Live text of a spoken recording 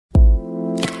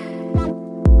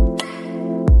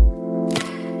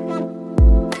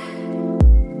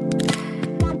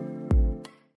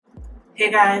Hey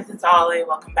guys, it's Ollie.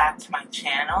 Welcome back to my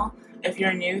channel. If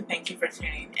you're new, thank you for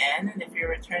tuning in, and if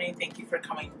you're returning, thank you for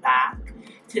coming back.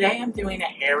 Today I'm doing a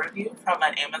hair review from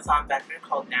an Amazon vendor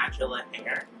called Nadula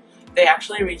Hair. They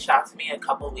actually reached out to me a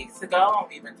couple weeks ago, and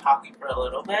we've been talking for a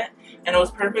little bit, and it was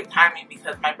perfect timing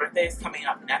because my birthday is coming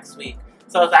up next week.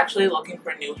 So I was actually looking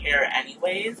for new hair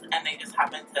anyways, and they just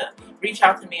happened to reach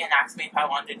out to me and ask me if I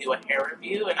wanted to do a hair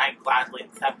review, and I gladly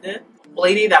accepted. The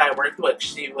lady that I worked with,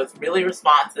 she was really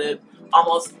responsive.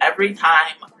 Almost every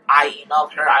time I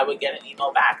emailed her, I would get an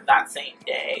email back that same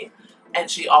day.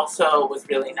 And she also was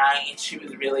really nice. She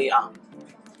was really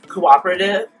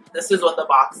cooperative. This is what the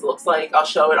box looks like. I'll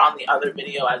show it on the other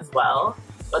video as well.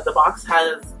 But the box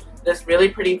has this really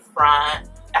pretty front.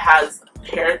 It has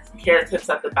hair tips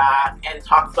at the back and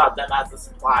talks about them as a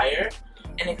supplier.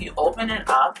 And if you open it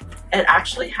up, it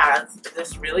actually has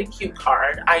this really cute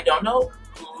card. I don't know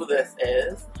who this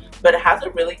is, but it has a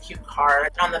really cute card.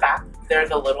 On the back,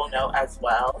 there's a little note as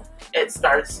well. It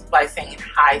starts by saying,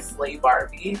 "Hi, Slay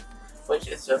Barbie," which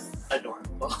is just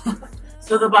adorable.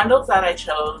 So the bundles that I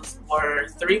chose were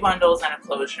 3 bundles and a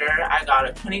closure. I got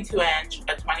a 22-inch,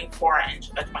 a 24-inch,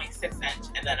 a 26-inch,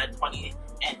 and then a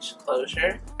 20-inch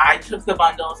closure. I took the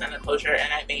bundles and the closure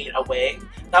and I made a wig.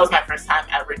 That was my first time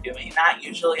ever doing that.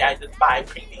 Usually I just buy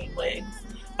pre-made wigs.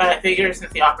 But I figured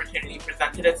since the opportunity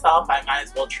presented itself, I might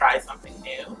as well try something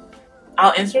new.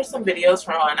 I'll insert some videos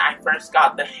from when I first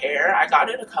got the hair. I got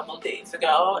it a couple days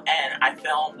ago and I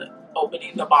filmed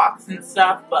opening the box and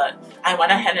stuff, but I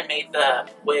went ahead and made the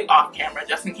wig off camera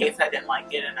just in case I didn't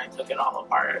like it and I took it all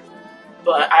apart.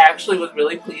 But I actually was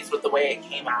really pleased with the way it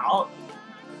came out.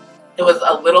 It was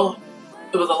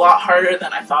a lot harder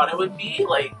than I thought it would be.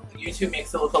 Like, YouTube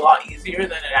makes it look a lot easier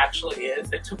than it actually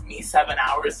is. It took me 7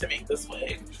 hours to make this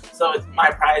wig, so it's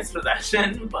my prized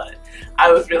possession, but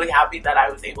I was really happy that I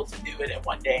was able to do it in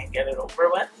one day and get it over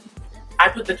with. I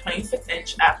put the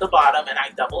 26-inch at the bottom and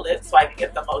I doubled it so I could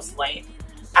get the most length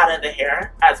out of the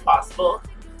hair as possible.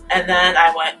 And then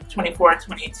I went 24,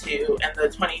 22, and the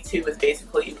 22 is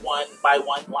basically 1 by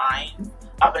 1 line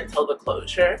up until the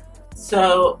closure.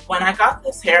 So when I got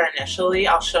this hair initially,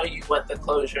 I'll show you what the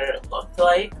closure looked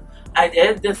like. I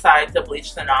did decide to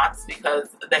bleach the knots because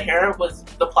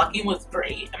the plucking was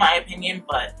great in my opinion,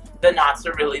 but the knots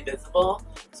are really visible.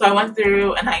 So I went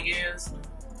through and I used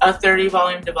a 30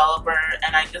 volume developer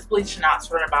and I just bleached the knots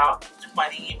for about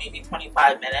 20, maybe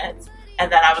 25 minutes. And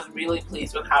then I was really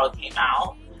pleased with how it came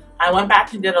out. I went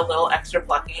back and did a little extra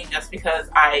plucking just because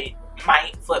I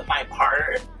might flip my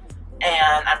part.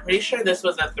 And I'm pretty sure this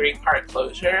was a 3-part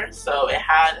closure. So it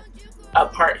had a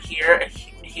part here,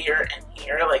 here, and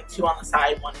here, like 2 on the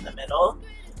side, 1 in the middle.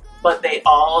 But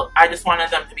I just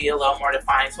wanted them to be a little more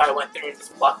defined, so I went through and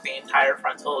just plucked the entire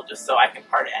frontal just so I can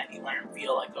part it anywhere and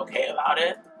feel like okay about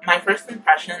it. My first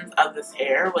impressions of this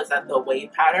hair was that the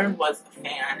wave pattern was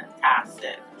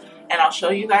fantastic. And I'll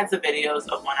show you guys the videos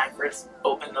of when I first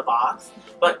opened the box,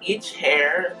 but each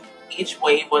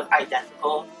wave was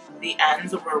identical. The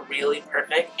ends were really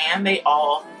perfect and they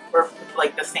all were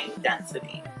like the same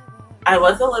density. I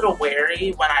was a little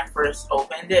wary when I first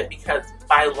opened it because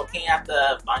by looking at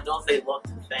the bundles, they looked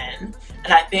thin.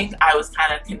 And I think I was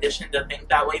kind of conditioned to think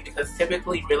that way because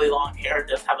typically really long hair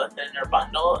does have a thinner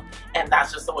bundle and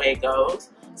that's just the way it goes.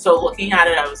 So looking at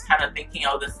it, I was kind of thinking,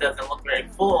 oh, this doesn't look very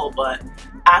full. But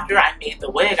after I made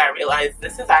the wig, I realized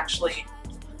this is actually,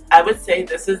 I would say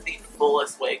this is the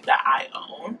fullest wig that I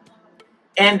own.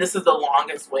 And this is the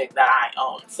longest wig that I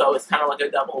own. So it's kind of like a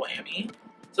double whammy.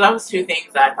 So that was 2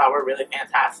 things that I thought were really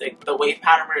fantastic. The wave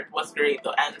pattern was great,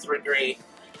 the ends were great,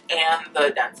 and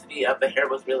the density of the hair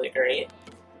was really great.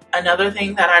 Another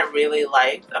thing that I really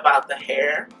liked about the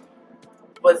hair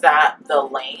was that the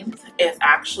length is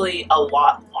actually a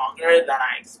lot longer than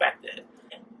I expected.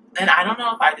 And I don't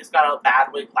know if I just got a bad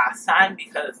wig last time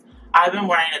because I've been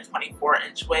wearing a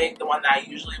 24-inch wig, the one that I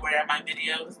usually wear in my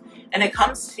videos, and it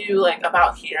comes to like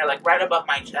about here, like right above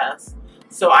my chest.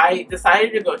 So I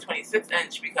decided to go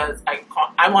 26-inch because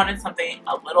I wanted something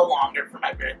a little longer for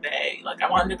my birthday. Like I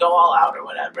wanted to go all out or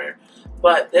whatever.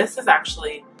 But this is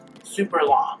actually super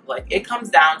long. Like it comes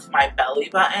down to my belly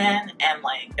button and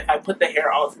like if I put the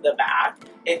hair all to the back,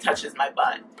 it touches my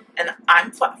butt. And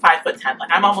I'm 5'10", like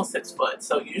I'm almost 6 foot.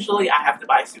 So usually I have to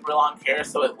buy super long hair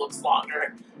so it looks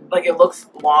longer. Like it looks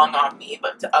long on me,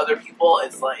 but to other people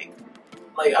it's like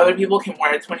other people can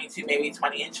wear 22, maybe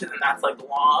 20 inches and that's like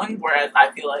long, whereas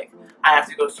I feel like I have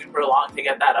to go super long to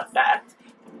get that effect.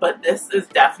 but this is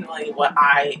definitely what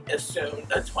I assumed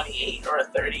a 28 or a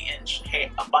 30-inch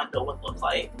bundle would look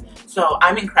like. So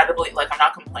I'm incredibly, like, I'm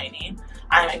not complaining.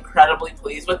 I'm incredibly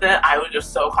pleased with it. I was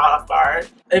just so caught off guard.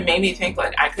 It made me think,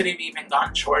 like, I could have even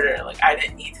gone shorter. Like, I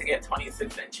didn't need to get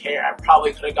 26-inch hair. I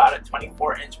probably could have got a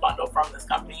 24-inch bundle from this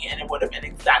company, and it would have been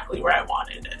exactly where I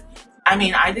wanted it. I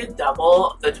mean, I did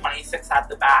double the 26 at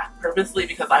the back purposely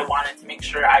because I wanted to make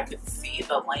sure I could see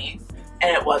the length,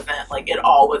 and it wasn't, like, it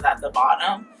all was at the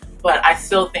bottom. But I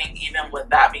still think, even with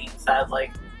that being said,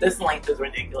 like, this length is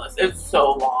ridiculous. It's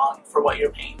so long for what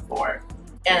you're paying for.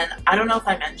 And I don't know if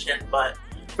I mentioned, but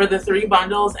for the 3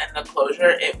 bundles and the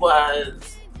closure, it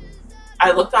was,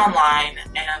 I looked online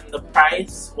and the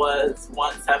price was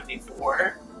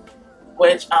 $174,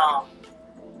 which,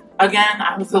 again,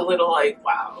 I was a little like,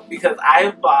 wow, because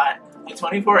I bought a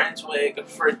 24-inch wig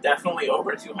for definitely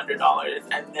over $200,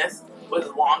 and this was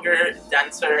longer,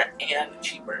 denser, and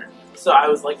cheaper. So I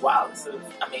was like, wow, this is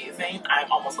amazing.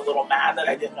 I'm almost a little mad that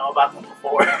I didn't know about them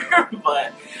before,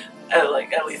 but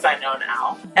like, at least I know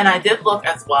now. And I did look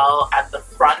as well at the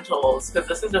frontals, because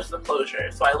this is just the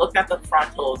closure. So I looked at the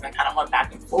frontals and kind of went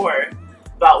back and forth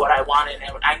about what I wanted,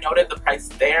 and I noted the price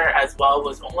there as well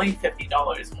was only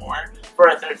 $50 more for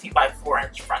a 13 by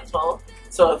 4-inch frontal.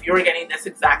 So if you were getting this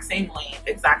exact same length,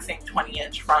 exact same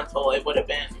 20-inch frontal, it would have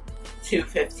been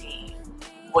 $215,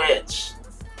 which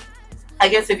I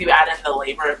guess if you add in the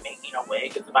labor of making a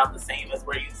wig, it's about the same as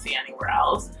where you see anywhere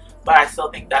else. But I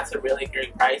still think that's a really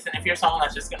great price. And if you're someone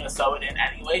that's just going to sew it in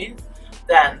anyways,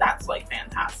 then that's like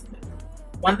fantastic.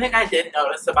 One thing I did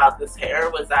notice about this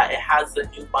hair was that it has the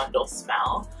new bundle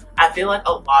smell. I feel like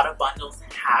a lot of bundles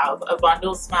have a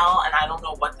bundle smell, and I don't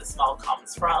know what the smell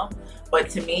comes from. But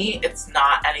to me, it's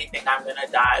not anything I'm going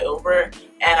to die over.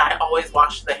 And I always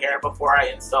wash the hair before I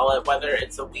install it, whether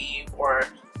it's a weave or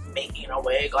making a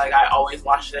wig. Like, I always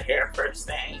wash the hair first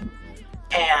thing,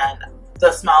 and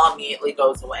the smell immediately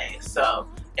goes away. So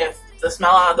if the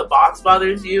smell out of the box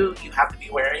bothers you, you have to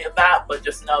be wary of that, but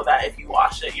just know that if you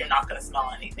wash it, you're not going to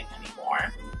smell anything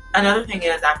anymore. Another thing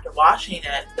is, after washing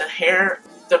it,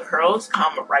 the curls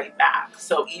come right back.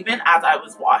 So even as I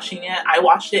was washing it, I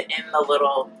washed it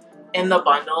in the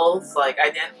bundles. Like,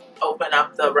 I didn't open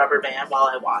up the rubber band while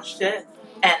I washed it.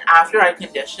 And after I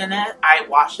conditioned it, I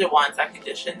washed it once, I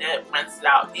conditioned it, rinsed it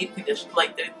out, deep conditioned,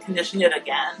 conditioned it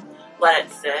again, let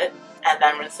it sit, and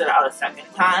then rinsed it out a second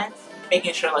time,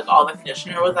 making sure like all the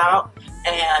conditioner was out.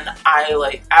 And I,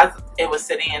 like, as it was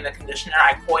sitting in the conditioner,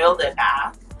 I coiled it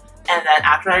back. And then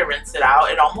after I rinsed it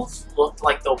out, it almost looked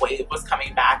like the wave was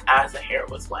coming back as the hair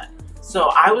was wet.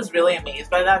 So I was really amazed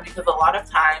by that, because a lot of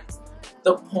times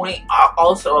the point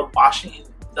also of washing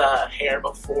the hair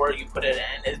before you put it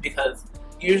in is because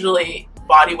usually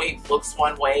body wave looks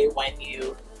one way when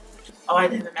you, oh, I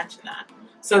didn't mention that.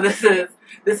 So this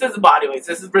is body waves.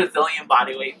 This is Brazilian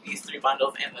body wave, these 3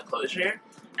 bundles and the closure.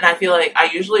 And I feel like I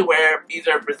usually wear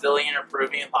either Brazilian or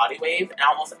Peruvian body wave, and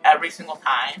almost every single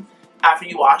time after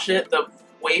you wash it, the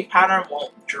wave pattern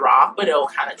won't drop, but it'll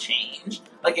kind of change.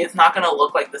 Like, it's not going to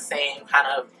look like the same kind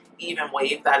of even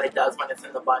wave that it does when it's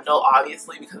in the bundle,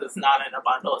 obviously, because it's not in a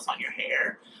bundle, it's on your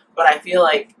hair. But I feel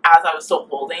like as I was still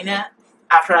holding it,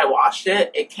 after I washed it,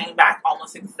 it came back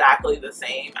almost exactly the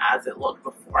same as it looked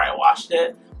before I washed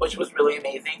it, which was really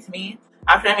amazing to me.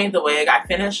 After I made the wig, I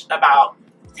finished about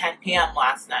 10 p.m.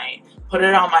 last night. Put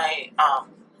it on my,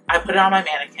 I put it on my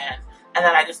mannequin, and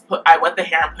then I wet the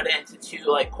hair and put it into 2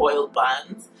 like coiled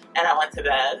buns, and I went to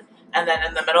bed. And then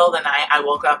in the middle of the night, I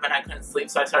woke up and I couldn't sleep,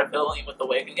 so I started fiddling with the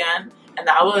wig again. And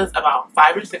that was about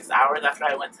 5 or 6 hours after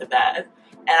I went to bed.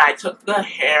 And I took the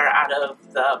hair out of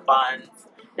the buns,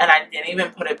 and I didn't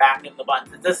even put it back in the buns.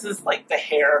 This is like the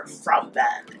hair from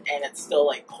then, and it's still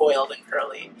like coiled and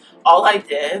curly. All I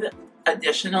did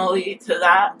additionally to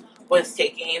that was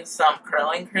taking some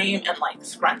curling cream and like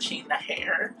scrunching the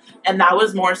hair. And that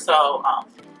was more so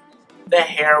the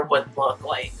hair would look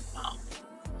like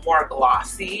more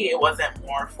glossy. It wasn't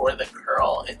more for the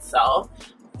curl itself,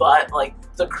 but like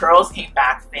the curls came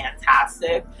back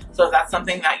fantastic. So if that's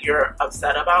something that you're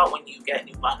upset about when you get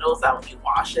new bundles, that when you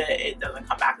wash it, it doesn't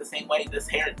come back the same way, this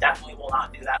hair definitely will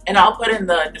not do that. And I'll put in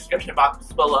the description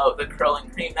box below the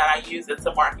curling cream that I use. It's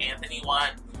a Marc Anthony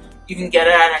one. You can get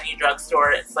it at any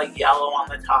drugstore. It's like yellow on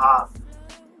the top.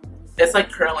 It's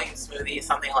like curling smoothie,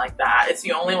 something like that. It's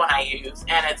the only one I use,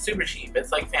 and it's super cheap.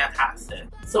 It's like fantastic.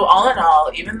 So all in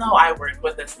all, even though I worked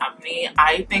with this company,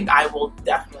 I think I will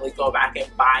definitely go back and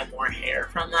buy more hair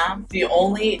from them. The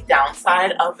only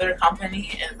downside of their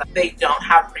company is that they don't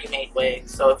have pre-made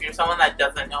wigs. So if you're someone that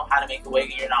doesn't know how to make a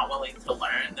wig and you're not willing to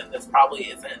learn, then this probably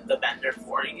isn't the vendor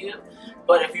for you.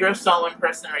 But if you're a sewing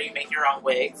person or you make your own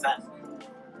wigs, then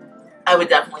I would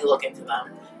definitely look into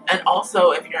them. And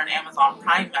also, if you're an Amazon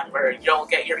Prime member, you'll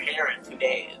get your hair in 2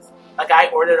 days. Like, I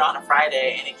ordered on a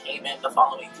Friday and it came in the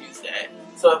following Tuesday.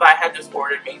 So if I had just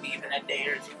ordered maybe even a day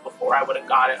or two before, I would have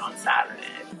got it on Saturday.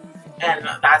 And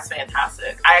that's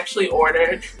fantastic. I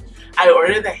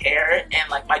ordered the hair and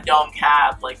like my dome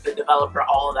cap, like the developer,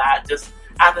 all of that, just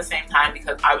at the same time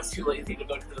because I was too lazy to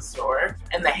go to the store.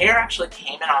 And the hair actually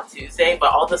came in on Tuesday,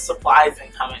 but all the supplies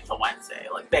didn't come in until Wednesday.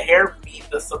 Like, the hair beat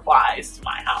the supplies to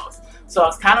my house. So I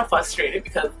was kind of frustrated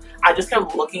because I just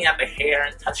kept looking at the hair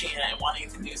and touching it and wanting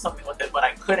to do something with it, but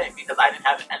I couldn't because I didn't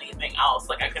have anything else.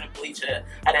 Like, I couldn't bleach it.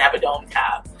 I didn't have a dome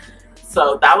cap.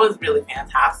 So that was really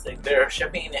fantastic. Their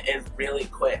shipping is really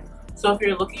quick. So if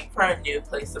you're looking for a new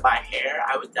place to buy hair,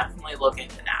 I would definitely look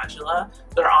into Nadula.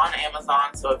 They're on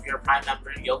Amazon, so if you're a Prime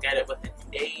member, you'll get it within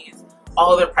 2 days.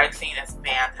 All their pricing is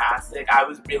fantastic. I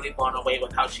was really blown away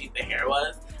with how cheap the hair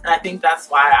was. And I think that's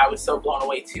why I was so blown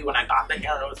away too when I got the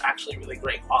hair. It was actually really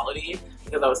great quality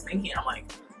because I was thinking, I'm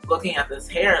like, looking at this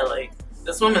hair, like,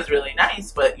 this woman's really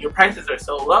nice, but your prices are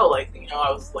so low. Like, you know,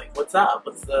 I was like, what's up?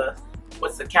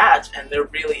 What's the catch? And there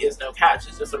really is no catch.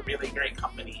 It's just a really great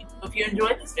company. So if you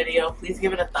enjoyed this video, please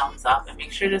give it a thumbs up and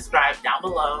make sure to subscribe down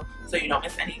below so you don't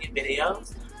miss any new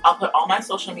videos. I'll put all my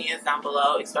social medias down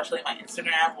below, especially my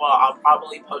Instagram, where I'll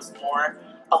probably post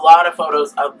a lot of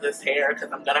photos of this hair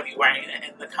because I'm going to be wearing it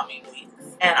in the coming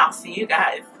weeks. And I'll see you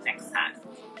guys next time.